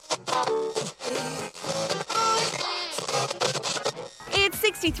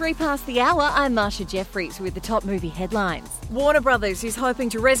63 past the hour, I'm Marsha Jeffries with the top movie headlines. Warner Brothers is hoping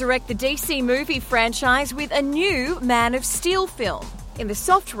to resurrect the DC movie franchise with a new Man of Steel film. In the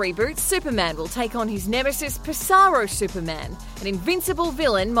soft reboot, Superman will take on his nemesis Pissarro Superman, an invincible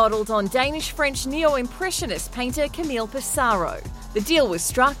villain modelled on Danish-French neo-impressionist painter Camille Pissarro. The deal was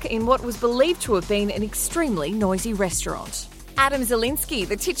struck in what was believed to have been an extremely noisy restaurant. Adam Zielinski,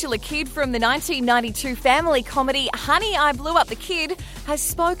 the titular kid from the 1992 family comedy Honey, I Blew Up the Kid, has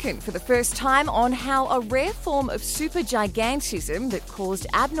spoken for the first time on how a rare form of supergigantism that caused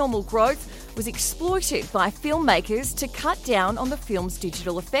abnormal growth was exploited by filmmakers to cut down on the film's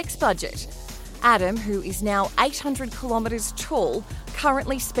digital effects budget. Adam, who is now 800 kilometres tall,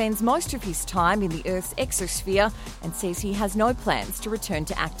 currently spends most of his time in the Earth's exosphere and says he has no plans to return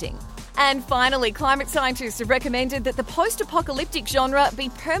to acting. And finally, climate scientists have recommended that the post-apocalyptic genre be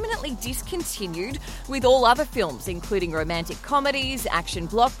permanently discontinued, with all other films, including romantic comedies, action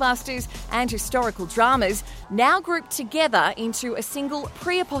blockbusters and historical dramas, now grouped together into a single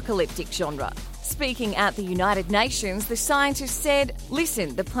pre-apocalyptic genre. Speaking at the United Nations, the scientists said,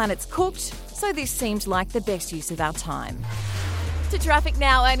 "Listen, the planet's cooked, so this seemed like the best use of our time." To traffic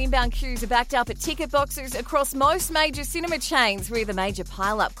now, and inbound queues are backed up at ticket boxes across most major cinema chains, with a major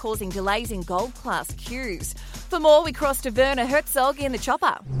pile-up causing delays in gold-class queues. For more, we cross to Werner Herzog in the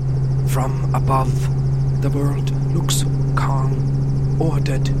chopper. From above, the world looks calm,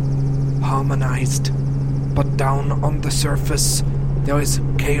 ordered, harmonized. But down on the surface, there is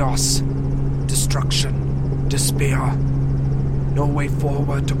chaos, destruction, despair. No way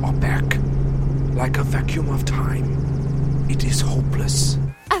forward or back. Like a vacuum of time. It is hopeless.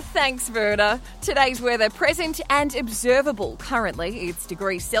 Thanks, Werner. Today's weather present and observable. Currently, it's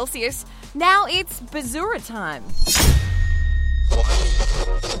degrees Celsius. Now it's Bazura time.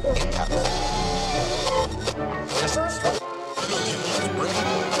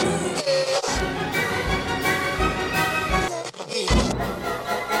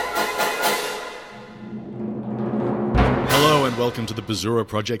 Hello and welcome to the Bazura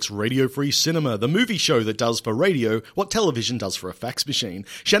Project's Radio Free Cinema, the movie show that does for radio what television does for a fax machine.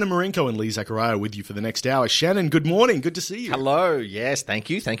 Shannon Marenko and Lee Zachariah with you for the next hour. Shannon, good morning. Good to see you. Hello. Yes, thank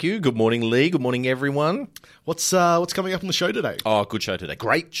you. Thank you. Good morning, Lee. Good morning, everyone. What's coming up on the show today? Oh, good show today.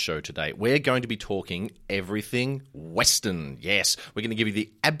 Great show today. We're going to be talking everything Western. Yes, we're going to give you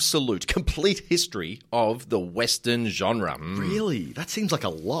the absolute, complete history of the Western genre. Really? That seems like a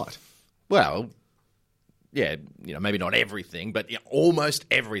lot. Well, yeah, maybe not everything, but almost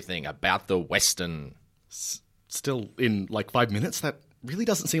everything about the Western. Still in like 5 minutes? That really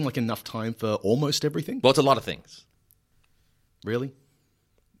doesn't seem like enough time for almost everything. Well, it's a lot of things. Really?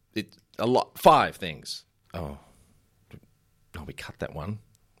 It's a lot. 5 things. Oh, we cut that one.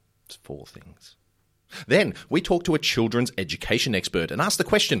 It's 4 things. Then we talk to a children's education expert and ask the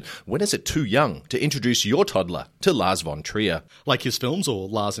question, when is it too young to introduce your toddler to Lars von Trier? Like his films or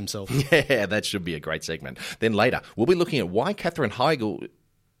Lars himself? Yeah, that should be a great segment. Then later, we'll be looking at why Katherine Heigl...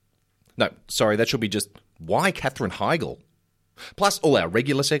 No, sorry, that should be just why Katherine Heigl. Plus all our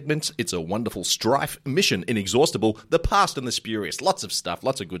regular segments, It's a Wonderful Strife, Mission Inexhaustible, The Past and the Spurious. Lots of stuff,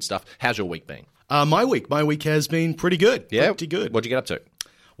 lots of good stuff. How's your week been? My week has been pretty good. Yeah? Pretty good. What'd you get up to?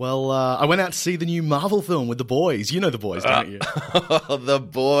 Well, I went out to see the new Marvel film with the boys. You know the boys, don't you? The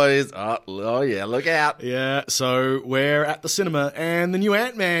boys. Oh, yeah, look out. Yeah, so we're at the cinema, and the new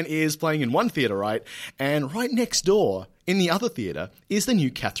Ant-Man is playing in one theatre, right? And right next door, in the other theatre, is the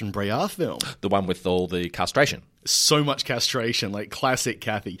new Catherine Breillat film. The one with all the castration. So much castration, like classic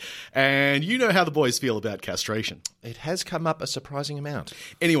Kathy. And you know how the boys feel about castration. It has come up a surprising amount.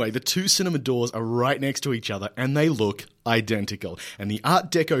 Anyway, the 2 cinema doors are right next to each other and they look identical. And the Art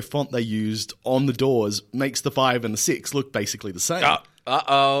Deco font they used on the doors makes the 5 and the 6 look basically the same.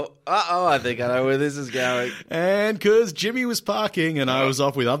 I think I know where this is going. And because Jimmy was parking and I was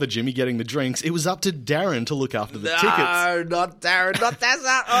off with other Jimmy getting the drinks, it was up to Darren to look after the tickets. No, not Darren, not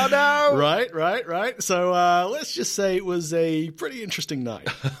Tessa. Oh, no. Right. So let's just say it was a pretty interesting night.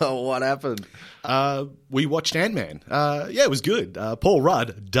 What happened? We watched Ant-Man. Yeah, it was good. Paul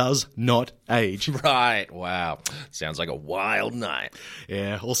Rudd does not age. Right, wow. Sounds like a wild night.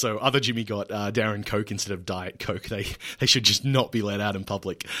 Yeah, also, other Jimmy got Darren Coke instead of Diet Coke. They should just not be let out in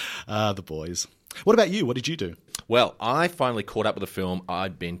public, the boys. What about you? What did you do? Well, I finally caught up with a film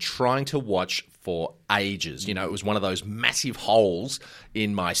I'd been trying to watch for ages. You know, it was one of those massive holes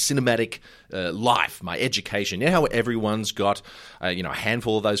in my cinematic life, my education. You know how everyone's got, a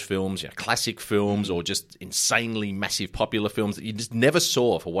handful of those films, classic films or just insanely massive popular films that you just never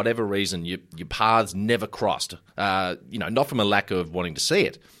saw for whatever reason. Your paths never crossed, not from a lack of wanting to see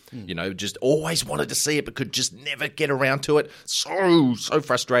it. You know, just always wanted to see it but could just never get around to it. So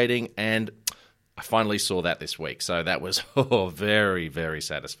frustrating, and I finally saw that this week. So that was very, very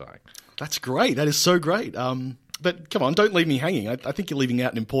satisfying. That's great. That is so great. But come on, don't leave me hanging. I think you're leaving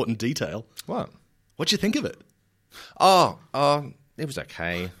out an important detail. What? What'd you think of it? It was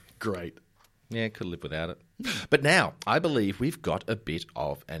okay. Great. Yeah, could live without it. But now, I believe we've got a bit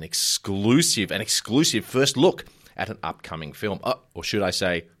of an exclusive first look at an upcoming film. Or should I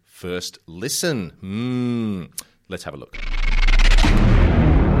say, first listen. Let's have a look.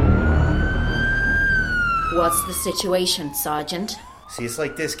 What's the situation, Sergeant? See, it's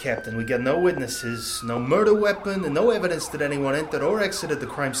like this, Captain. We got no witnesses, no murder weapon, and no evidence that anyone entered or exited the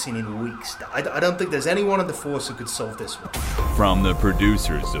crime scene in weeks. I don't think there's anyone on the force who could solve this one. From the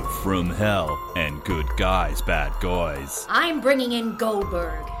producers of From Hell and Good Guys, Bad Guys. I'm bringing in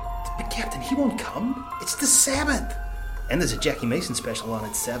Goldberg. But, Captain, he won't come. It's the Sabbath. And there's a Jackie Mason special on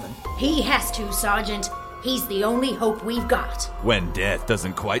at 7. He has to, Sergeant. He's the only hope we've got. When death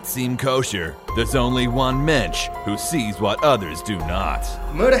doesn't quite seem kosher, there's only one mensch who sees what others do not.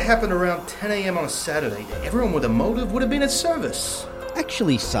 Murder happened around 10 a.m. on a Saturday. Everyone with a motive would have been at service.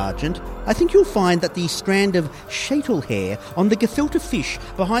 Actually, Sergeant, I think you'll find that the strand of shaitel hair on the gefilte fish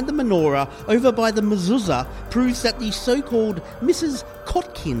behind the menorah over by the mezuzah proves that the so-called Mrs.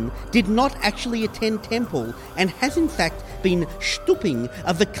 Kotkin did not actually attend temple and has in fact been stooping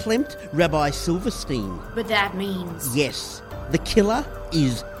of the verklempt Rabbi Silverstein. But that means... Yes, the killer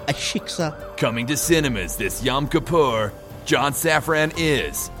is a shiksa. Coming to cinemas this Yom Kippur, John Safran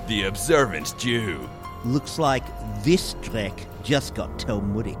is the observant Jew. Looks like this trek just got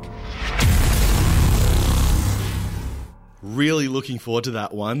Talmudic. Really looking forward to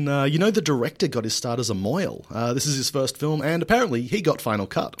that one. The director got his start as a mohel. This is his first film, and apparently he got final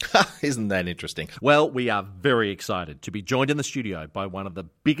cut. Isn't that interesting? Well, we are very excited to be joined in the studio by one of the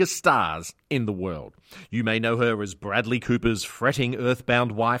biggest stars in the world. You may know her as Bradley Cooper's fretting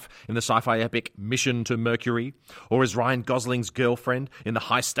earthbound wife in the sci-fi epic Mission to Mercury, or as Ryan Gosling's girlfriend in the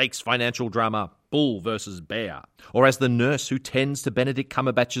high-stakes financial drama Bull versus Bear, or as the nurse who tends to Benedict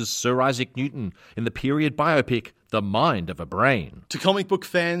Cumberbatch's Sir Isaac Newton in the period biopic The Mind of a Brain. To comic book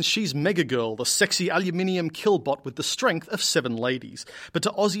fans, she's Mega Girl, the sexy aluminium killbot with the strength of 7 ladies. But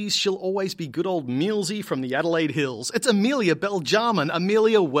to Aussies, she'll always be good old Mealsy from the Adelaide Hills. It's Amelia Bell-Jarman.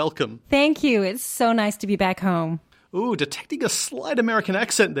 Amelia, welcome. Thank you. It's so nice to be back home. Ooh, detecting a slight American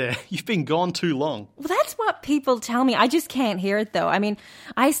accent there. You've been gone too long. Well, that's what people tell me. I just can't hear it, though. I mean,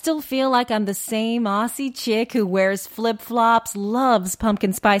 I still feel like I'm the same Aussie chick who wears flip-flops, loves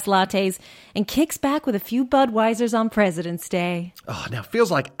pumpkin spice lattes, and kicks back with a few Budweisers on President's Day. Oh, now it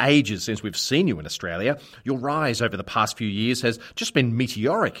feels like ages since we've seen you in Australia. Your rise over the past few years has just been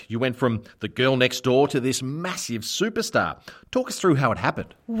meteoric. You went from the girl next door to this massive superstar. Talk us through how it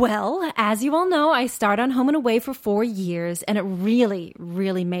happened. Well, as you all know, I starred on Home and Away for 4 years, and it really,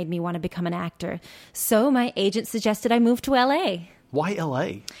 really made me want to become an actor. So my agent suggested I move to LA. Why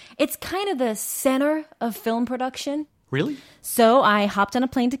LA? It's kind of the center of film production. Really? So I hopped on a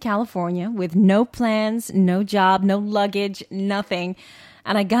plane to California with no plans, no job, no luggage, nothing.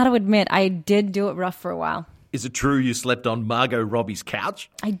 And I got to admit, I did do it rough for a while. Is it true you slept on Margot Robbie's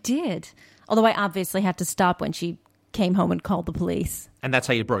couch? I did. Although I obviously had to stop when she came home and called the police. And that's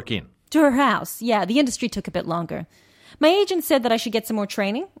how you broke in? To her house. Yeah, the industry took a bit longer. My agent said that I should get some more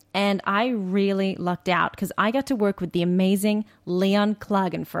training, and I really lucked out because I got to work with the amazing Leon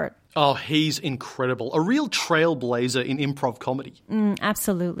Klagenfurt. Oh, he's incredible. A real trailblazer in improv comedy.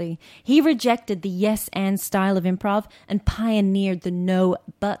 Absolutely. He rejected the yes and style of improv and pioneered the no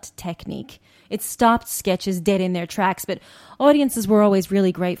but technique. It stopped sketches dead in their tracks, but audiences were always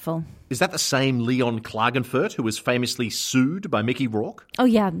really grateful. Is that the same Leon Klagenfurt who was famously sued by Mickey Rourke? Oh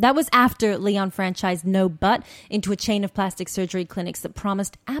yeah, that was after Leon franchised No Butt into a chain of plastic surgery clinics that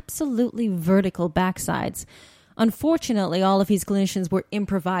promised absolutely vertical backsides. Unfortunately, all of his clinicians were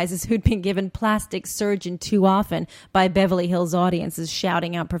improvisers who'd been given plastic surgeon too often by Beverly Hills audiences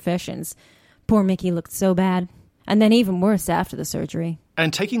shouting out professions. Poor Mickey looked so bad. And then even worse after the surgery.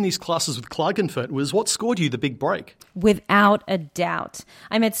 And taking these classes with Klagenfurt was what scored you the big break. Without a doubt.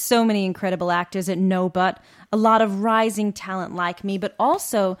 I met so many incredible actors at No Butt, a lot of rising talent like me, but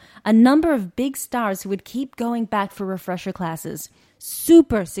also a number of big stars who would keep going back for refresher classes.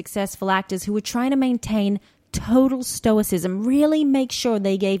 Super successful actors who were trying to maintain total stoicism, really make sure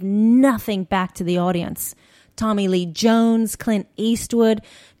they gave nothing back to the audience. Tommy Lee Jones, Clint Eastwood,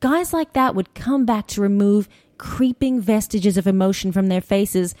 guys like that would come back to remove creeping vestiges of emotion from their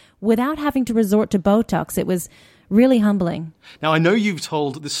faces without having to resort to Botox. It was Really humbling. Now, I know you've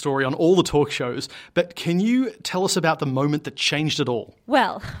told this story on all the talk shows, but can you tell us about the moment that changed it all?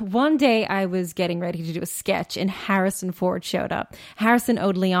 Well, one day I was getting ready to do a sketch and Harrison Ford showed up. Harrison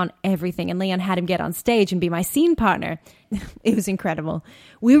owed Leon everything and Leon had him get on stage and be my scene partner. It was incredible.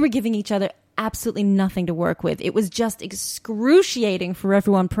 We were giving each other absolutely nothing to work with. It was just excruciating for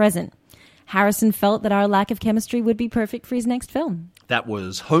everyone present. Harrison felt that our lack of chemistry would be perfect for his next film. That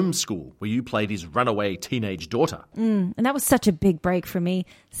was Homeschool, where you played his runaway teenage daughter. And that was such a big break for me.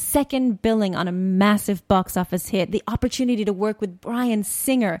 Second billing on a massive box office hit. The opportunity to work with Bryan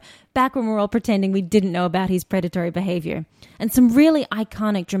Singer, back when we were all pretending we didn't know about his predatory behavior. And some really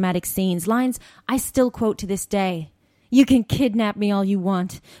iconic dramatic scenes, lines I still quote to this day. You can kidnap me all you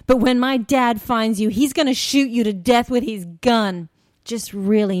want, but when my dad finds you, he's going to shoot you to death with his gun. Just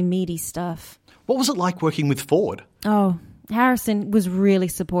really meaty stuff. What was it like working with Ford? Oh, Harrison was really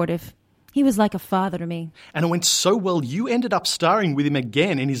supportive. He was like a father to me. And it went so well, you ended up starring with him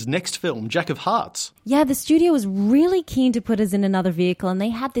again in his next film, Jack of Hearts. Yeah, the studio was really keen to put us in another vehicle, and they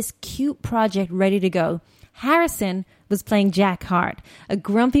had this cute project ready to go. Harrison was playing Jack Hart, a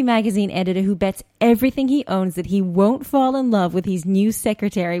grumpy magazine editor who bets everything he owns that he won't fall in love with his new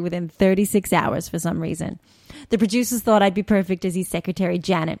secretary within 36 hours for some reason. The producers thought I'd be perfect as his secretary,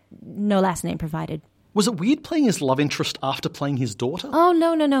 Janet. No last name provided. Was it weird playing his love interest after playing his daughter? Oh,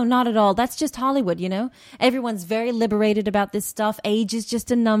 no, not at all. That's just Hollywood, you know? Everyone's very liberated about this stuff. Age is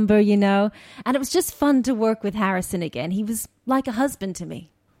just a number, you know? And it was just fun to work with Harrison again. He was like a husband to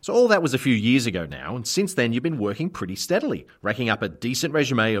me. So all that was a few years ago now, and since then you've been working pretty steadily, racking up a decent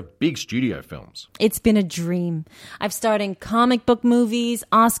resume of big studio films. It's been a dream. I've starred in comic book movies,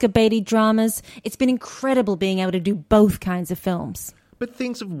 Oscar-baited dramas. It's been incredible being able to do both kinds of films. But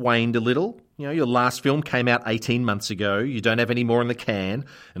things have waned a little. You know, your last film came out 18 months ago, you don't have any more in the can,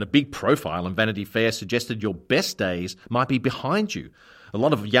 and a big profile in Vanity Fair suggested your best days might be behind you. A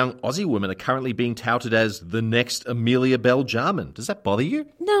lot of young Aussie women are currently being touted as the next Amelia Bell-Jarman. Does that bother you?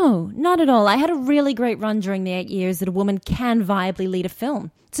 No, not at all. I had a really great run during the 8 years that a woman can viably lead a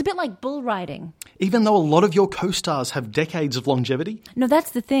film. It's a bit like bull riding. Even though a lot of your co-stars have decades of longevity? No,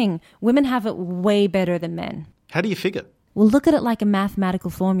 that's the thing. Women have it way better than men. How do you figure? Well, look at it like a mathematical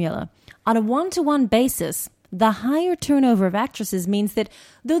formula. On a one-to-one basis, the higher turnover of actresses means that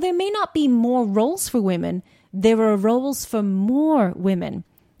though there may not be more roles for women, there are roles for more women.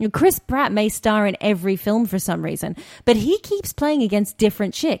 You know, Chris Pratt may star in every film for some reason, but he keeps playing against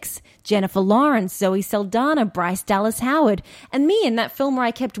different chicks. Jennifer Lawrence, Zoe Saldana, Bryce Dallas Howard, and me in that film where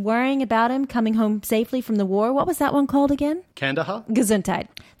I kept worrying about him coming home safely from the war. What was that one called again? Kandahar? Gesundheit.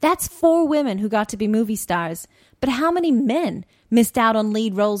 That's 4 women who got to be movie stars. But how many men missed out on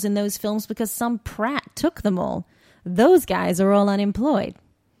lead roles in those films because some Pratt took them all? Those guys are all unemployed.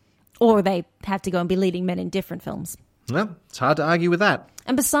 Or they have to go and be leading men in different films. Well, it's hard to argue with that.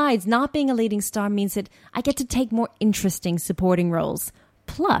 And besides, not being a leading star means that I get to take more interesting supporting roles.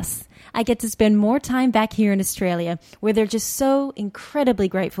 Plus, I get to spend more time back here in Australia, where they're just so incredibly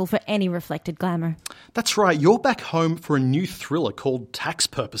grateful for any reflected glamour. That's right, you're back home for a new thriller called Tax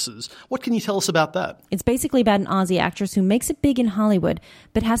Purposes. What can you tell us about that? It's basically about an Aussie actress who makes it big in Hollywood,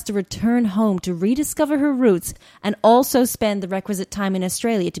 but has to return home to rediscover her roots and also spend the requisite time in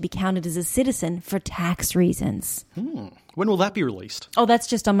Australia to be counted as a citizen for tax reasons. When will that be released? Oh, that's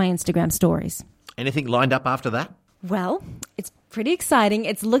just on my Instagram stories. Anything lined up after that? Well, it's pretty exciting.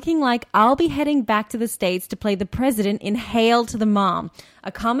 It's looking like I'll be heading back to the States to play the president in Hail to the Mom,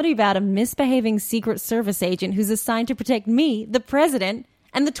 a comedy about a misbehaving Secret Service agent who's assigned to protect me, the president,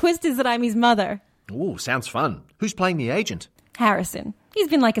 and the twist is that I'm his mother. Ooh, sounds fun. Who's playing the agent? Harrison. He's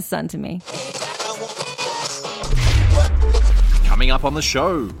been like a son to me. Coming up on the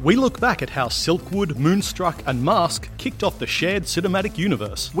show, we look back at how Silkwood, Moonstruck and Mask kicked off the shared cinematic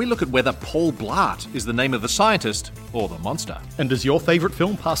universe. we look at whether Paul Blart is the name of the scientist or the monster. And does your favourite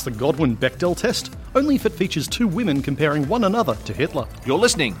film pass the Godwin-Bechdel test? Only if it features 2 women comparing one another to Hitler. You're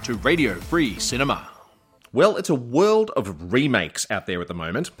listening to Radio Free Cinema. Well, it's a world of remakes out there at the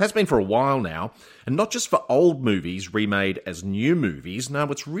moment. Has been for a while now. And not just for old movies remade as new movies. No,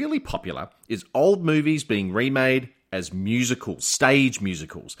 what's really popular is old movies being remade as musicals, stage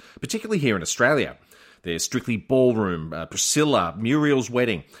musicals, particularly here in Australia. There's Strictly Ballroom, Priscilla, Muriel's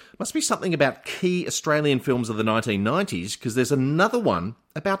Wedding. Must be something about key Australian films of the 1990s, because there's another one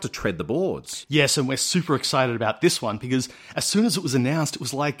about to tread the boards. Yes, and we're super excited about this one, because as soon as it was announced, it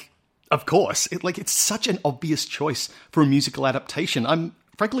was like, of course, it's such an obvious choice for a musical adaptation. I'm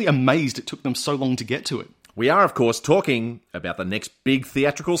frankly amazed it took them so long to get to it. We are, of course, talking about the next big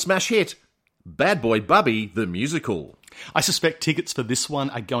theatrical smash hit, Bad Boy Bubby, the musical. I suspect tickets for this one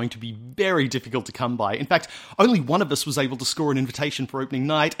are going to be very difficult to come by. In fact, only one of us was able to score an invitation for opening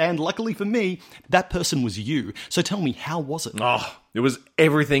night, and luckily for me, that person was you. So tell me, how was it? Oh, it was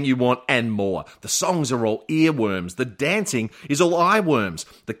everything you want and more. The songs are all earworms. The dancing is all eyeworms.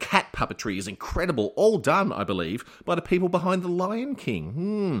 The cat puppetry is incredible. All done, I believe, by the people behind The Lion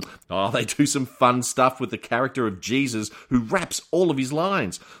King. Oh, they do some fun stuff with the character of Jesus, who raps all of his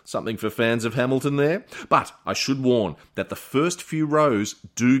lines. Something for fans of Hamilton there. But I should warn that the first few rows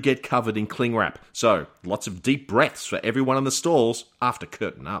do get covered in cling wrap. So, lots of deep breaths for everyone in the stalls after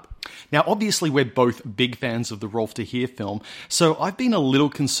curtain up. Now, obviously, we're both big fans of the Rolf de Heer film, so I've been a little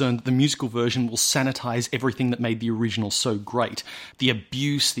concerned that the musical version will sanitise everything that made the original so great. The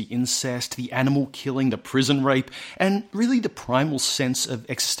abuse, the incest, the animal killing, the prison rape, and really the primal sense of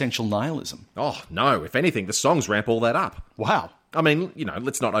existential nihilism. Oh, no. If anything, the songs ramp all that up. Wow. I mean,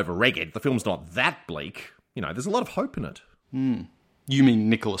 let's not over-reg it. The film's not that bleak. There's a lot of hope in it. You mean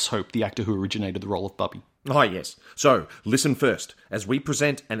Nicholas Hope, the actor who originated the role of Bubby? Oh, yes. So, listen first, as we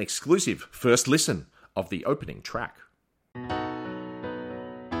present an exclusive first listen of the opening track.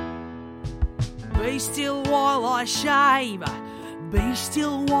 Be still while I shave, be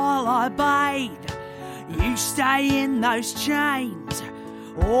still while I bathe. You stay in those chains,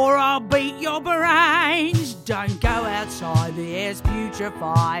 or I'll beat your brains. Don't go outside, the air's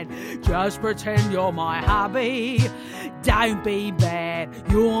putrefied. Just pretend you're my hubby. Don't be bad,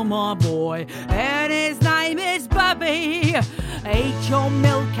 you're my boy, and his name is Bubby. Eat your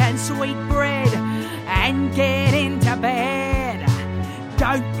milk and sweet bread, and get into bed.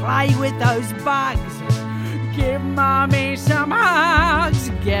 Don't play with those bugs. Give Mummy some hugs.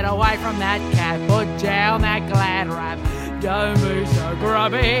 Get away from that cat. Put down that glad wrap. Don't be so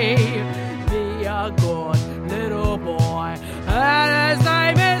grubby. Be a good little boy, and his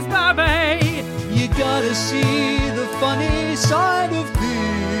name is Bubby. You gotta see the funny side of things.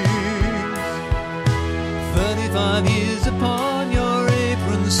 35 years upon your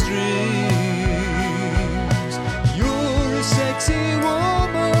apron strings. You're a sexy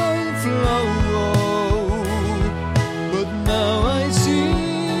woman, Flo, but now I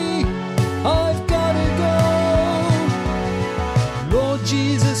see I've gotta go. Lord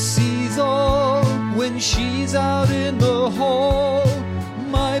Jesus sees all when she's out in the hall.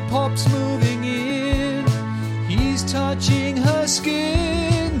 My pop's moving in, he's touching her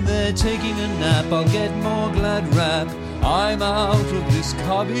skin. They're taking a nap, I'll get more glad wrap. I'm out of this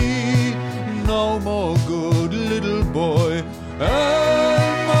cubby, no more good little boy.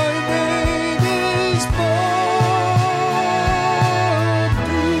 And my name is Bobby.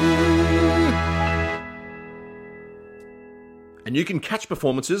 And you can catch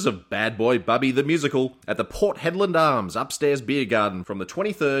performances of Bad Boy Bubby the Musical at the Port Hedland Arms Upstairs Beer Garden from the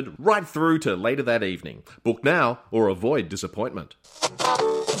 23rd right through to later that evening. Book now or avoid disappointment.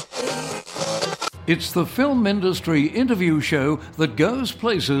 It's the film industry interview show that goes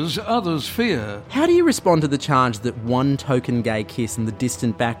places others fear. How do you respond to the charge that one token gay kiss in the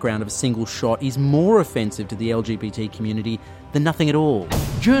distant background of a single shot is more offensive to the LGBT community than nothing at all?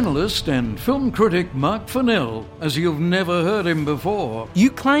 Journalist and film critic Mark Fennell, as you've never heard him before.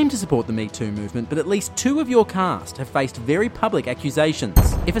 You claim to support the Me Too movement, but at least 2 of your cast have faced very public accusations.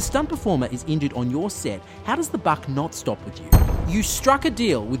 If a stunt performer is injured on your set, how does the buck not stop with you? You struck a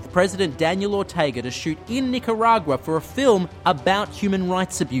deal with President Daniel Ortega to shoot in Nicaragua for a film about human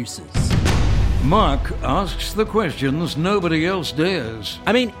rights abuses. Mark asks the questions nobody else dares.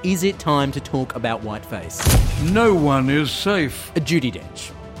 I mean, is it time to talk about whiteface? No one is safe. Judi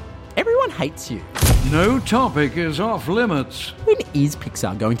Dench. Everyone hates you. No topic is off limits. When is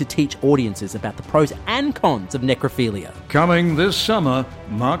Pixar going to teach audiences about the pros and cons of necrophilia? Coming this summer,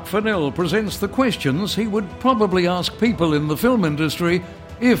 Mark Fennell presents the questions he would probably ask people in the film industry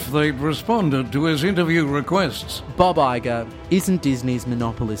if they'd responded to his interview requests. Bob Iger, isn't Disney's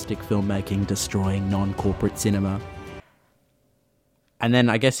monopolistic filmmaking destroying non-corporate cinema? And then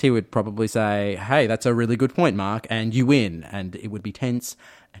I guess he would probably say, hey, that's a really good point, Mark, and you win. And it would be tense,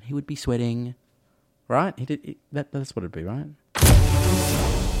 and he would be sweating. Right? That's what it'd be, right?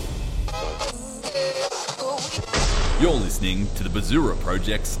 You're listening to the Bazura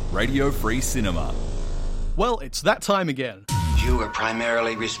Project's Radio Free Cinema. Well, it's that time again. You are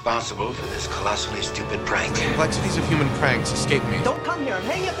primarily responsible for this colossally stupid prank. The complexities of human pranks escape me. Don't come here and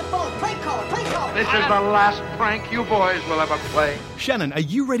hang up the phone. Prank caller, prank caller. This is the last prank you boys will ever play. Shannon, are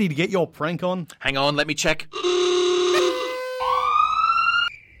you ready to get your prank on? Hang on, let me check.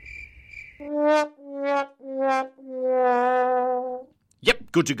 Yep,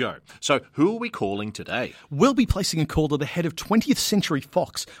 Good to go. So who are we calling today? We'll be placing a call to the head of 20th Century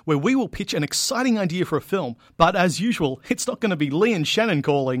Fox, where we will pitch an exciting idea for a film. But as usual, it's not going to be Lee and Shannon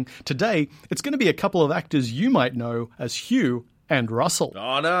calling. Today, it's going to be a couple of actors you might know as Hugh and Russell.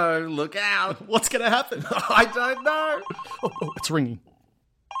 Oh no, look out. What's going to happen? I don't know. Oh, it's ringing.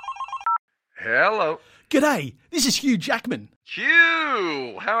 Hello. G'day, this is Hugh Jackman.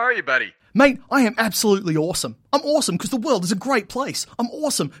 Hugh! How are you, buddy? Mate, I am absolutely awesome. I'm awesome because the world is a great place. I'm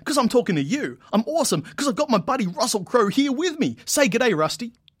awesome because I'm talking to you. I'm awesome because I've got my buddy Russell Crowe here with me. Say g'day,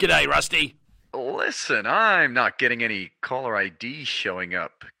 Rusty. G'day, Rusty. Listen, I'm not getting any caller ID showing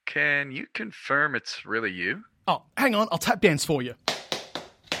up. Can you confirm it's really you? Oh, hang on, I'll tap dance for you.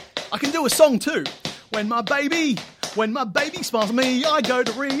 I can do a song too. When my baby smiles at me, I go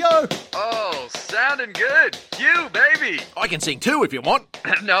to Rio. Oh, sounding good. You, baby. I can sing too if you want.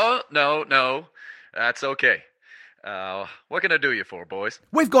 No. That's okay. What can I do you for, boys?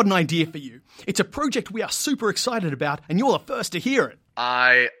 We've got an idea for you. It's a project we are super excited about, and you're the first to hear it.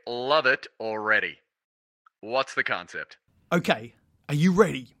 I love it already. What's the concept? Okay, are you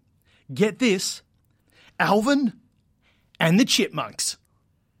ready? Get this. Alvin and the Chipmunks.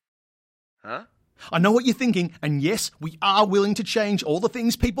 Huh? I know what you're thinking, and yes, we are willing to change all the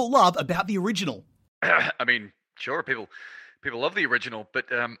things people love about the original. I mean, sure, people love the original, but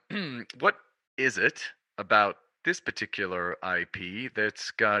what is it about this particular IP that's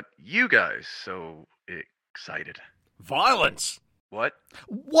got you guys so excited? Violence. What?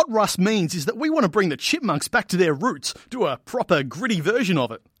 What Russ means is that we want to bring the Chipmunks back to their roots, do a proper gritty version of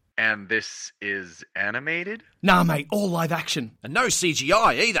it. And this is animated? Nah, mate, all live action. And no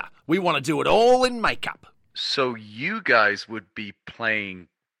CGI either. We want to do it all in makeup. So you guys would be playing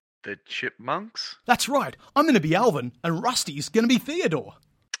the Chipmunks? That's right. I'm going to be Alvin, and Rusty's going to be Theodore.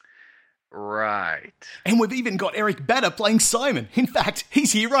 Right. And we've even got Eric Batter playing Simon. In fact,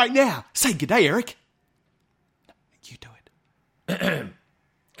 he's here right now. Say g'day, Eric. You do it.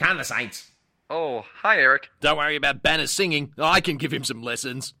 Can the Saints. Oh, hi, Eric. Don't worry about Banner singing. I can give him some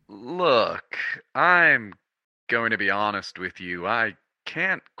lessons. Look, I'm going to be honest with you. I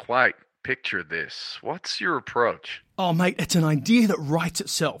can't quite picture this. What's your approach? Oh, mate, it's an idea that writes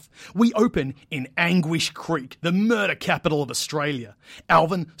itself. We open in Anguish Creek, the murder capital of Australia.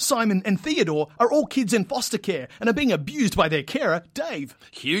 Alvin, Simon and Theodore are all kids in foster care and are being abused by their carer, Dave.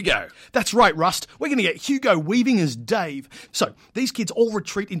 Hugo. That's right, Rust. We're going to get Hugo Weaving as Dave. So, these kids all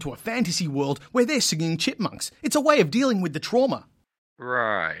retreat into a fantasy world where they're singing chipmunks. It's a way of dealing with the trauma.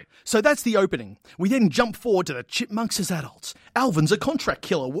 Right. So that's the opening. We then jump forward to the Chipmunks as adults. Alvin's a contract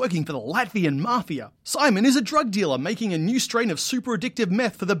killer working for the Latvian Mafia. Simon is a drug dealer making a new strain of super addictive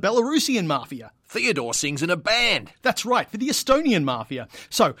meth for the Belarusian Mafia. Theodore sings in a band. That's right, for the Estonian Mafia.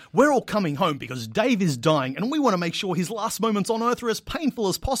 So we're all coming home because Dave is dying and we want to make sure his last moments on Earth are as painful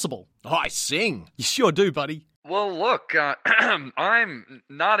as possible. I sing. You sure do, buddy. Well, look, I'm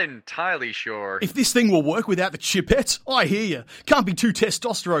not entirely sure. If this thing will work without the chipettes, I hear you. Can't be too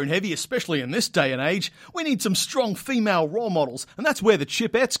testosterone heavy, especially in this day and age. We need some strong female role models, and that's where the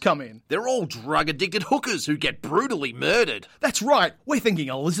chipettes come in. They're all drug-addicted hookers who get brutally murdered. That's right. We're thinking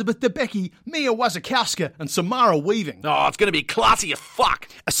Elizabeth Debicki, Mia Wasikowska, and Samara Weaving. Oh, it's going to be classy as fuck.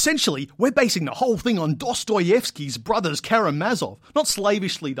 Essentially, we're basing the whole thing on Dostoevsky's brothers Karamazov. Not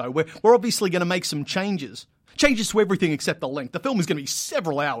slavishly, though. We're obviously going to make some changes. Changes to everything except the length. The film is going to be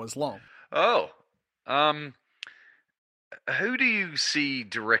several hours long. Oh. Who do you see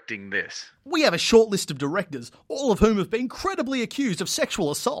directing this? We have a short list of directors, all of whom have been credibly accused of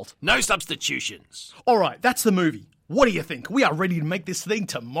sexual assault. No substitutions. All right, that's the movie. What do you think? We are ready to make this thing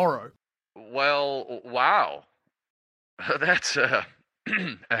tomorrow. Well, wow. That's a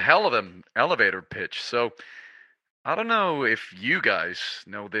hell of an elevator pitch. So, I don't know if you guys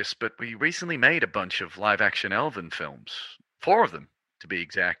know this, but we recently made a bunch of live-action Elven films. 4 of them, to be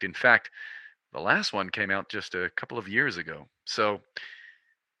exact. In fact, the last one came out just a couple of years ago. So,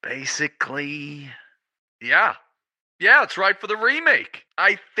 basically, yeah, it's right for the remake.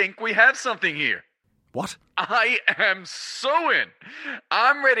 I think we have something here. What? I am so in.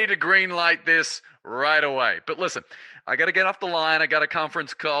 I'm ready to greenlight this right away. But listen, I got to get off the line. I got a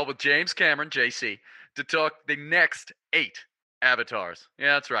conference call with James Cameron, JC, to talk the next 8 avatars.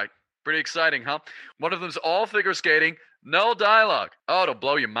 Yeah, that's right. Pretty exciting, huh? One of them's all figure skating, no dialogue. Oh, it'll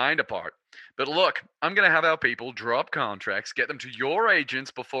blow your mind apart. But look, I'm going to have our people draw up contracts, get them to your agents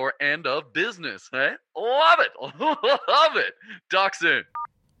before end of business. Eh? Love it. Love it. Talk soon.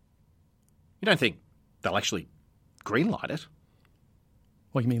 You don't think they'll actually greenlight it?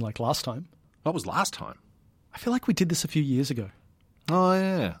 What, you mean like last time? What was last time? I feel like we did this a few years ago. Oh,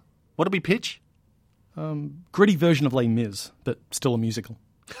 yeah. What did we pitch? Gritty version of Les Mis, but still a musical.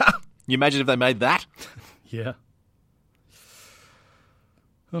 You imagine if they made that? Yeah.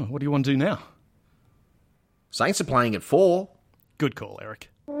 Oh, what do you want to do now? Saints are playing at 4. Good call, Eric.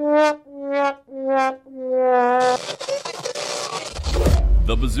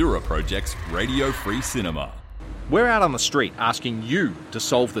 The Bazura Project's Radio Free Cinema. We're out on the street asking you to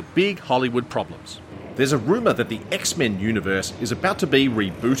solve the big Hollywood problems. There's a rumour that the X-Men universe is about to be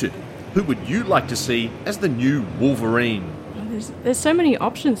rebooted. Who would you like to see as the new Wolverine? There's so many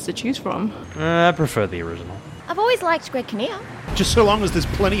options to choose from. I prefer the original. I've always liked Greg Kinnear. Just so long as there's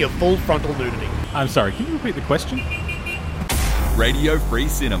plenty of full frontal nudity. I'm sorry, can you repeat the question? Radio Free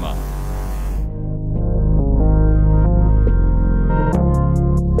Cinema.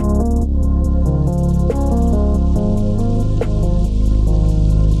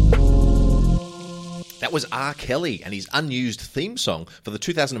 That was R. Kelly and his unused theme song for the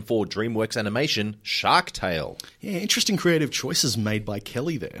 2004 DreamWorks animation Shark Tale. Yeah, interesting creative choices made by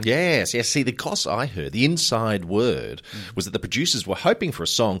Kelly there. Yes. See, the goss I heard, the inside word, was that the producers were hoping for a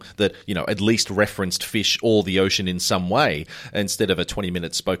song that, at least referenced fish or the ocean in some way, instead of a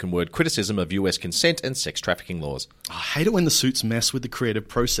 20-minute spoken word criticism of US consent and sex trafficking laws. I hate it when the suits mess with the creative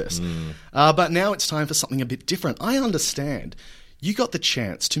process. But now it's time for something a bit different. I understand. You got the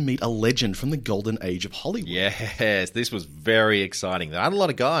chance to meet a legend from the golden age of Hollywood. Yes, this was very exciting. There aren't a lot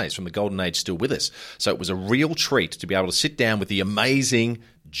of guys from the golden age still with us, so it was a real treat to be able to sit down with the amazing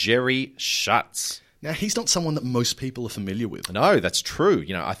Jerry Schutz. Now, he's not someone that most people are familiar with. No, that's true.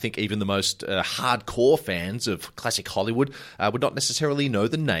 I think even the most hardcore fans of classic Hollywood would not necessarily know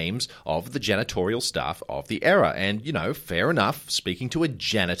the names of the janitorial staff of the era. And, fair enough, speaking to a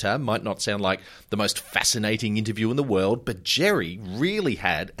janitor might not sound like the most fascinating interview in the world, but Jerry really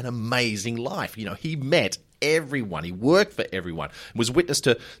had an amazing life. He met everyone. He worked for everyone. Was witness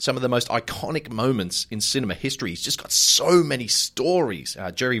to some of the most iconic moments in cinema history. He's just got so many stories.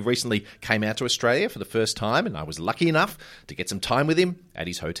 Jerry recently came out to Australia for the first time, and I was lucky enough to get some time with him at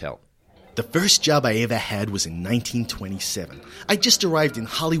his hotel. The first job I ever had was in 1927. I just arrived in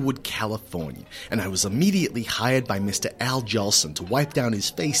Hollywood, California, and I was immediately hired by Mr. Al Jolson to wipe down his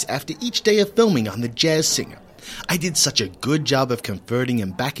face after each day of filming on The Jazz Singer. I did such a good job of converting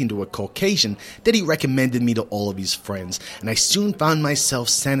him back into a Caucasian that he recommended me to all of his friends, and I soon found myself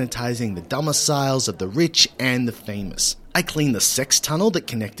sanitizing the domiciles of the rich and the famous. I cleaned the sex tunnel that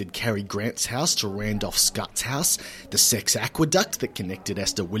connected Cary Grant's house to Randolph Scott's house, the sex aqueduct that connected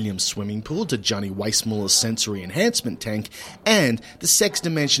Esther Williams' swimming pool to Johnny Weissmuller's sensory enhancement tank, and the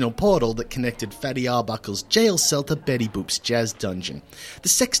sex-dimensional portal that connected Fatty Arbuckle's jail cell to Betty Boop's jazz dungeon. The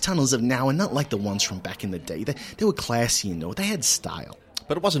sex tunnels of now are not like the ones from back in the day. They were classy, they had style.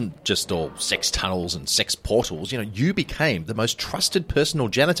 But it wasn't just all sex tunnels and sex portals. You became the most trusted personal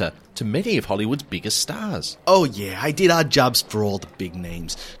janitor to many of Hollywood's biggest stars. Oh yeah, I did odd jobs for all the big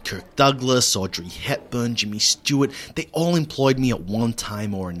names. Kirk Douglas, Audrey Hepburn, Jimmy Stewart, they all employed me at one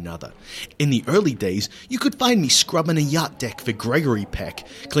time or another. In the early days, you could find me scrubbing a yacht deck for Gregory Peck,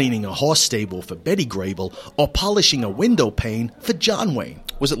 cleaning a horse stable for Betty Grable, or polishing a window pane for John Wayne.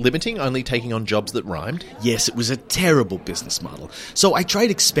 Was it limiting, only taking on jobs that rhymed? Yes, it was a terrible business model. So I tried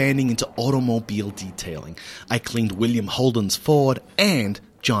expanding into automobile detailing. I cleaned William Holden's Ford and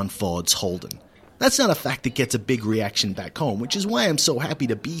John Ford's Holden. That's not a fact that gets a big reaction back home, which is why I'm so happy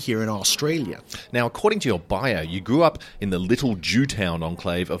to be here in Australia. Now, according to your bio, you grew up in the little Jewtown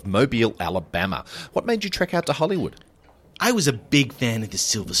enclave of Mobile, Alabama. What made you trek out to Hollywood? I was a big fan of the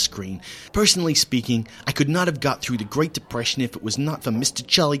silver screen. Personally speaking, I could not have got through the Great Depression if it was not for Mr.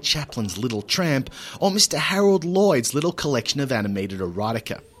 Charlie Chaplin's Little Tramp or Mr. Harold Lloyd's little collection of animated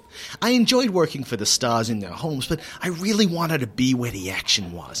erotica. I enjoyed working for the stars in their homes, but I really wanted to be where the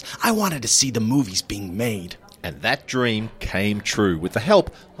action was. I wanted to see the movies being made. And that dream came true with the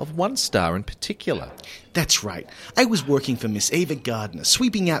help of one star in particular. That's right. I was working for Miss Ava Gardner,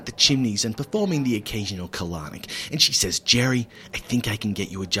 sweeping out the chimneys and performing the occasional colonic. And she says, "Jerry, I think I can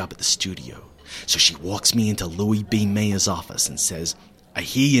get you a job at the studio." So she walks me into Louis B. Mayer's office and says, "I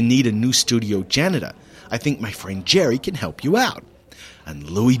hear you need a new studio janitor. I think my friend Jerry can help you out." And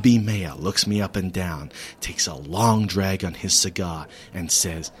Louis B. Mayer looks me up and down, takes a long drag on his cigar, and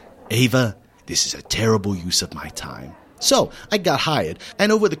says, "Ava, this is a terrible use of my time." So I got hired,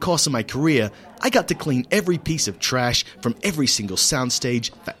 and over the course of my career, I got to clean every piece of trash from every single soundstage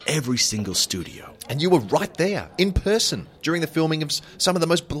for every single studio. And you were right there, in person, during the filming of some of the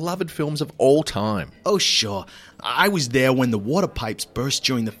most beloved films of all time. Oh, sure. I was there when the water pipes burst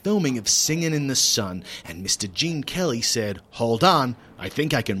during the filming of Singin' in the Sun, and Mr. Gene Kelly said, "Hold on, I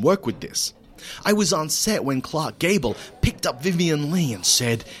think I can work with this." I was on set when Clark Gable picked up Vivian Leigh and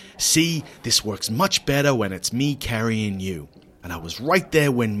said, "See, this works much better when it's me carrying you." And I was right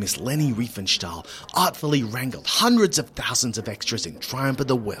there when Miss Leni Riefenstahl artfully wrangled hundreds of thousands of extras in Triumph of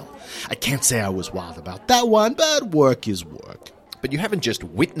the Will. I can't say I was wild about that one, but work is work. But you haven't just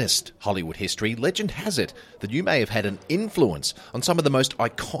witnessed Hollywood history. Legend has it that you may have had an influence on some of the most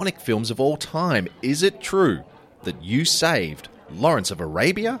iconic films of all time. Is it true that you saved Lawrence of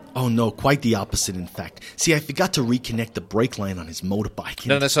Arabia? Oh no, quite the opposite in fact. See, I forgot to reconnect the brake line on his motorbike.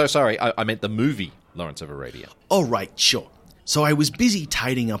 No, so sorry. I meant the movie Lawrence of Arabia. Oh right, sure. So I was busy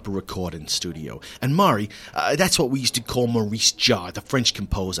tidying up a recording studio, and Maury, that's what we used to call Maurice Jarre, the French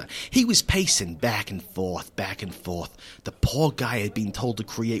composer, he was pacing back and forth. The poor guy had been told to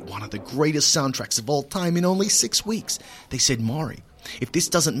create one of the greatest soundtracks of all time in only 6 weeks. They said, "Maury, if this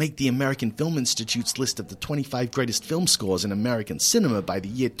doesn't make the American Film Institute's list of the 25 greatest film scores in American cinema by the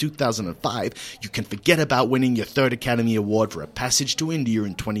year 2005, you can forget about winning your 3rd Academy Award for A Passage to India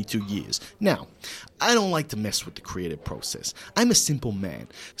in 22 years. Now, I don't like to mess with the creative process. I'm a simple man,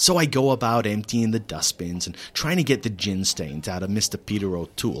 so I go about emptying the dustbins and trying to get the gin stains out of Mr. Peter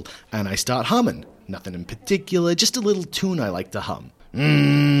O'Toole, and I start humming. Nothing in particular, just a little tune I like to hum.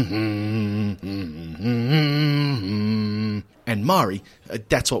 And Maury,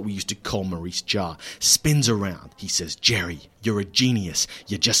 that's what we used to call Maurice Jarre, spins around. He says, "Jerry, you're a genius.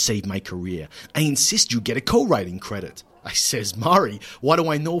 You just saved my career. I insist you get a co-writing credit." I says, "Maury, what do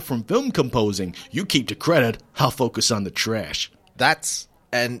I know from film composing? You keep the credit. I'll focus on the trash." That's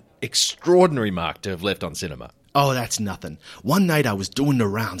an extraordinary mark to have left on cinema. Oh, that's nothing. One night I was doing the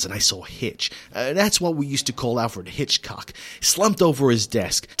rounds and I saw Hitch. That's what we used to call Alfred Hitchcock. Slumped over his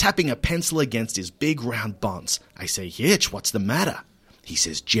desk, tapping a pencil against his big round buns. I say, "Hitch, what's the matter?" He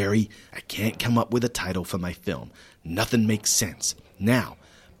says, "Jerry, I can't come up with a title for my film. Nothing makes sense." Now,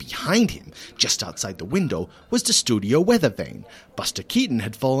 behind him, just outside the window, was the studio weather vane. Buster Keaton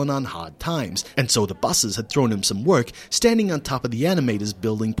had fallen on hard times, and so the buses had thrown him some work, standing on top of the animators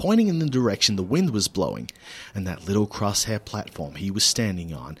building, pointing in the direction the wind was blowing. And that little crosshair platform he was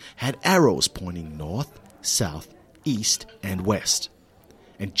standing on had arrows pointing north, south, east, and west.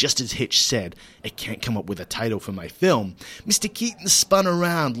 And just as Hitch said, "I can't come up with a title for my film," Mr. Keaton spun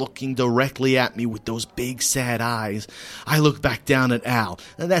around, looking directly at me with those big, sad eyes. I looked back down at Al,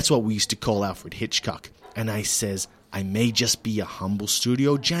 and that's what we used to call Alfred Hitchcock. And I says, "I may just be a humble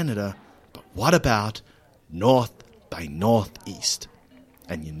studio janitor, but what about north by northeast?"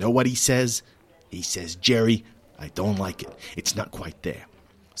 And you know what he says? He says, "Jerry, I don't like it. It's not quite there."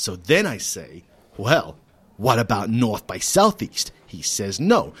 So then I say, "Well, what about north by southeast?" He says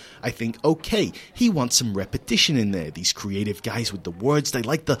no. I think, okay, he wants some repetition in there. These creative guys with the words, they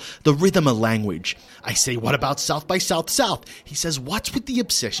like the rhythm of language. I say, "What about south by south-south?" He says, "What's with the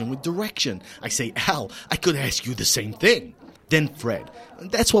obsession with direction?" I say, "Al, I could ask you the same thing." Then Fred,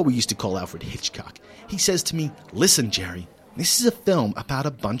 that's what we used to call Alfred Hitchcock, he says to me, "Listen, Jerry, this is a film about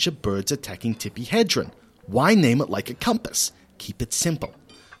a bunch of birds attacking Tippi Hedren. Why name it like a compass? Keep it simple."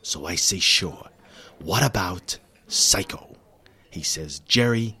 So I say, "Sure. What about Psycho?" He says,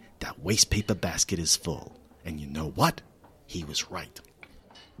 "Jerry, that waste paper basket is full." And you know what? He was right.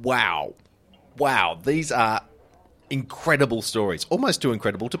 Wow. These are incredible stories. Almost too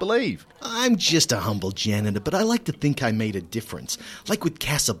incredible to believe. I'm just a humble janitor, but I like to think I made a difference. Like with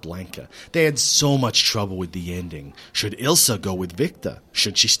Casablanca, they had so much trouble with the ending. Should Ilsa go with Victor?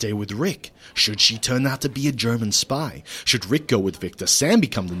 Should she stay with Rick? Should she turn out to be a German spy? Should Rick go with Victor, Sam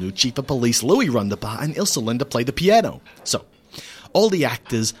become the new chief of police, Louis run the bar, and Ilsa learn to play the piano? So, all the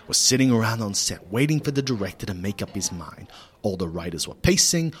actors were sitting around on set waiting for the director to make up his mind. All the writers were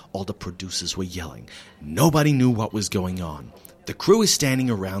pacing, all the producers were yelling. Nobody knew what was going on. The crew is standing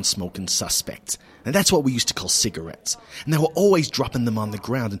around smoking suspects, and that's what we used to call cigarettes. And they were always dropping them on the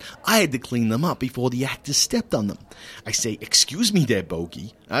ground, and I had to clean them up before the actors stepped on them. I say, "Excuse me there,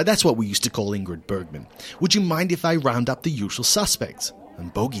 Bogey." That's what we used to call Ingrid Bergman. "Would you mind if I round up the usual suspects?"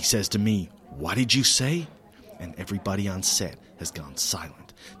 And Bogey says to me, "What did you say?" And everybody on set has gone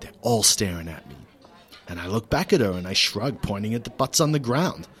silent. They're all staring at me. And I look back at her and I shrug, pointing at the butts on the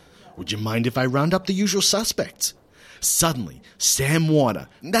ground. "Would you mind if I round up the usual suspects?" Suddenly, Sam Warner,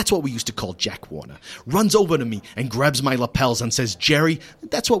 that's what we used to call Jack Warner, runs over to me and grabs my lapels and says, "Jerry,"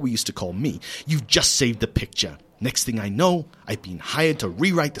 that's what we used to call me, "you've just saved the picture." Next thing I know, I've been hired to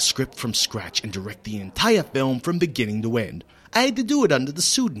rewrite the script from scratch and direct the entire film from beginning to end. I had to do it under the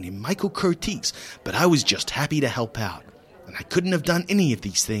pseudonym Michael Curtiz, but I was just happy to help out. And I couldn't have done any of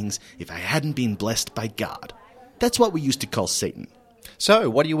these things if I hadn't been blessed by God. That's what we used to call Satan. So,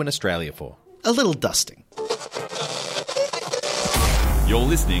 what are you in Australia for? A little dusting. You're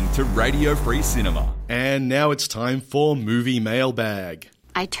listening to Radio Free Cinema. And now it's time for Movie Mailbag.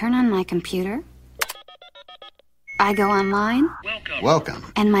 I turn on my computer. I go online.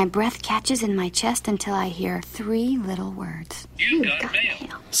 Welcome. And my breath catches in my chest until I hear 3 little words. You got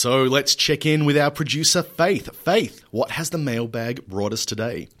mail. So let's check in with our producer, Faith. Faith, what has the mailbag brought us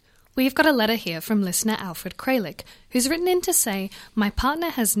today? We've got a letter here from listener Alfred Kralik, who's written in to say, my partner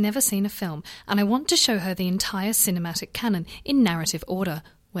has never seen a film, and I want to show her the entire cinematic canon in narrative order.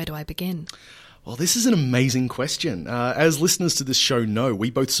 Where do I begin? Well, this is an amazing question. As listeners to this show know,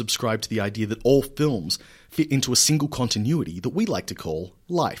 we both subscribe to the idea that all films fit into a single continuity that we like to call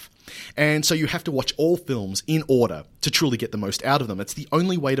life. And so you have to watch all films in order to truly get the most out of them. It's the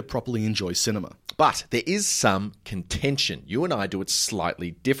only way to properly enjoy cinema. But there is some contention. You and I do it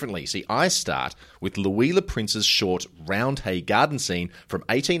slightly differently. See, I start with Louis Le Prince's short Roundhay Garden scene from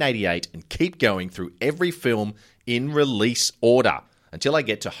 1888 and keep going through every film in release order until I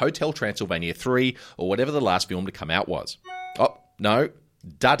get to Hotel Transylvania 3 or whatever the last film to come out was. Oh, no,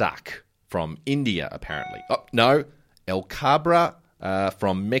 Dadak from India, apparently. Oh, no, El Cabra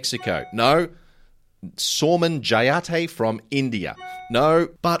from Mexico. No, Sorman Jayate from India. No.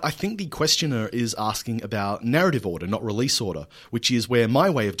 But I think the questioner is asking about narrative order, not release order, which is where my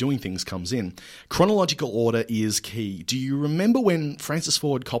way of doing things comes in. Chronological order is key. Do you remember when Francis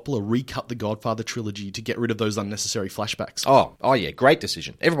Ford Coppola recut the Godfather trilogy to get rid of those unnecessary flashbacks? Oh yeah, great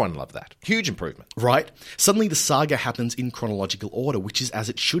decision. Everyone loved that. Huge improvement. Right? Suddenly the saga happens in chronological order, which is as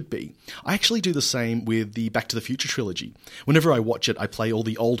it should be. I actually do the same with the Back to the Future trilogy. Whenever I watch it, I play all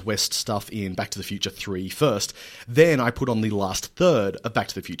the Old West stuff in Back to the Future 3 first, then I put on the last third of Back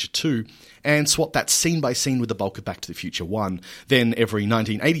to the Future 2 and swap that scene by scene with the bulk of Back to the Future 1, then every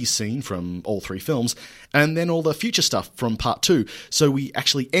 1980s scene from all 3 films, and then all the future stuff from Part 2. So we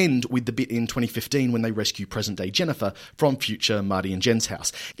actually end with the bit in 2015 when they rescue present-day Jennifer from future Marty and Jen's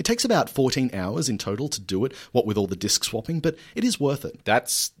house. It takes about 14 hours in total to do it, what with all the disc swapping, but it is worth it.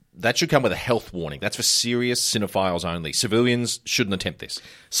 That should come with a health warning. That's for serious cinephiles only. Civilians shouldn't attempt this.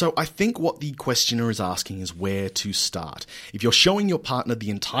 So I think what the questioner is asking is where to start. If you're showing your partner the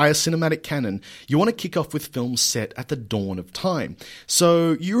entire cinematic canon, you want to kick off with films set at the dawn of time.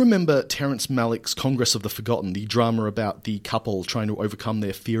 So you remember Terrence Malick's Congress of the Forgotten, the drama about the couple trying to overcome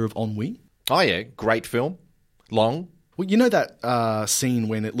their fear of ennui? Oh yeah, great film. Long. Well, you know that scene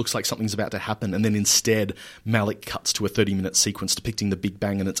when it looks like something's about to happen and then instead Malick cuts to a 30-minute sequence depicting the Big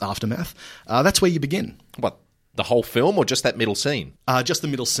Bang and its aftermath? That's where you begin. What, the whole film or just that middle scene? Just the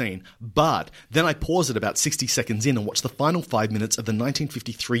middle scene. But then I pause it about 60 seconds in and watch the final 5 minutes of the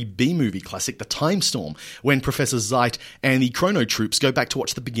 1953 B-movie classic, The Time Storm, when Professor Zeit and the Chrono Troops go back to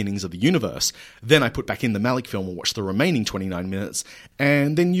watch the beginnings of the universe. Then I put back in the Malick film and watch the remaining 29 minutes.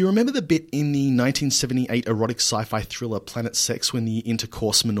 And then you remember the bit in the 1978 erotic sci-fi thriller Planet Sex when the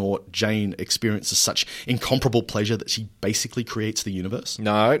intercourse Minort Jane experiences such incomparable pleasure that she basically creates the universe?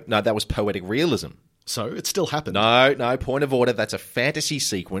 No, that was poetic realism. So it still happened. No, point of order. That's a fantasy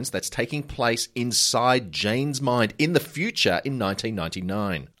sequence that's taking place inside Jane's mind in the future in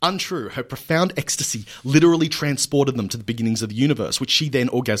 1999. Untrue. Her profound ecstasy literally transported them to the beginnings of the universe, which she then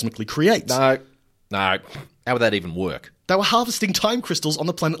orgasmically creates. No. How would that even work? They were harvesting time crystals on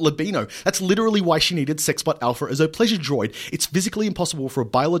the planet Labino. That's literally why she needed Sexbot Alpha as her pleasure droid. It's physically impossible for a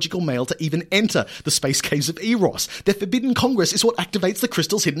biological male to even enter the space caves of Eros. Their forbidden congress is what activates the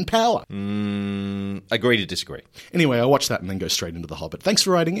crystal's hidden power. Agree to disagree. Anyway, I watched that and then go straight into The Hobbit. Thanks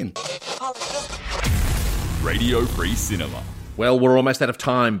for writing in. Radio Free Cinema. Well, we're almost out of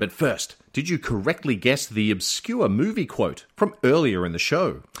time, but first, did you correctly guess the obscure movie quote from earlier in the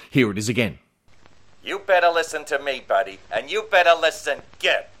show? Here it is again. You better listen to me, buddy, and you better listen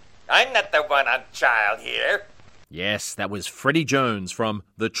good. I'm not the one on trial here. Yes, that was Freddie Jones from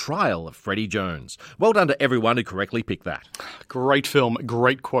The Trial of Freddie Jones. Well done to everyone who correctly picked that. Great film,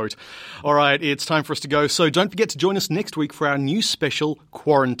 great quote. All right, it's time for us to go, so don't forget to join us next week for our new special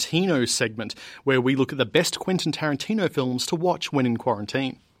Quarantino segment, where we look at the best Quentin Tarantino films to watch when in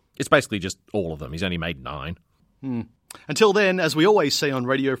quarantine. It's basically just all of them. He's only made 9. Until then, as we always say on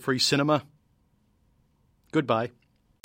Radio Free Cinema, goodbye.